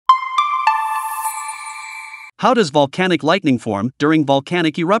How does volcanic lightning form during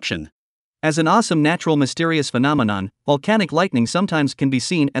volcanic eruption? As an awesome natural mysterious phenomenon, volcanic lightning sometimes can be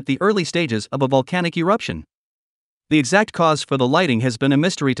seen at the early stages of a volcanic eruption. The exact cause for the lighting has been a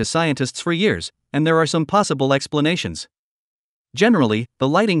mystery to scientists for years, and there are some possible explanations. Generally, the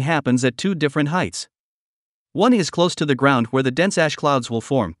lighting happens at two different heights. One is close to the ground where the dense ash clouds will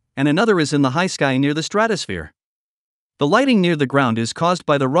form, and another is in the high sky near the stratosphere. The lighting near the ground is caused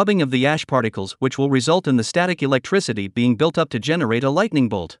by the rubbing of the ash particles, which will result in the static electricity being built up to generate a lightning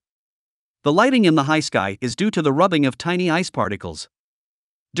bolt. The lighting in the high sky is due to the rubbing of tiny ice particles.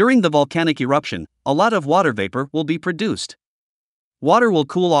 During the volcanic eruption, a lot of water vapor will be produced. Water will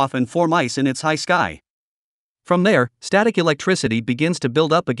cool off and form ice in its high sky. From there, static electricity begins to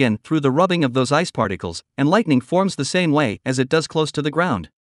build up again through the rubbing of those ice particles, and lightning forms the same way as it does close to the ground.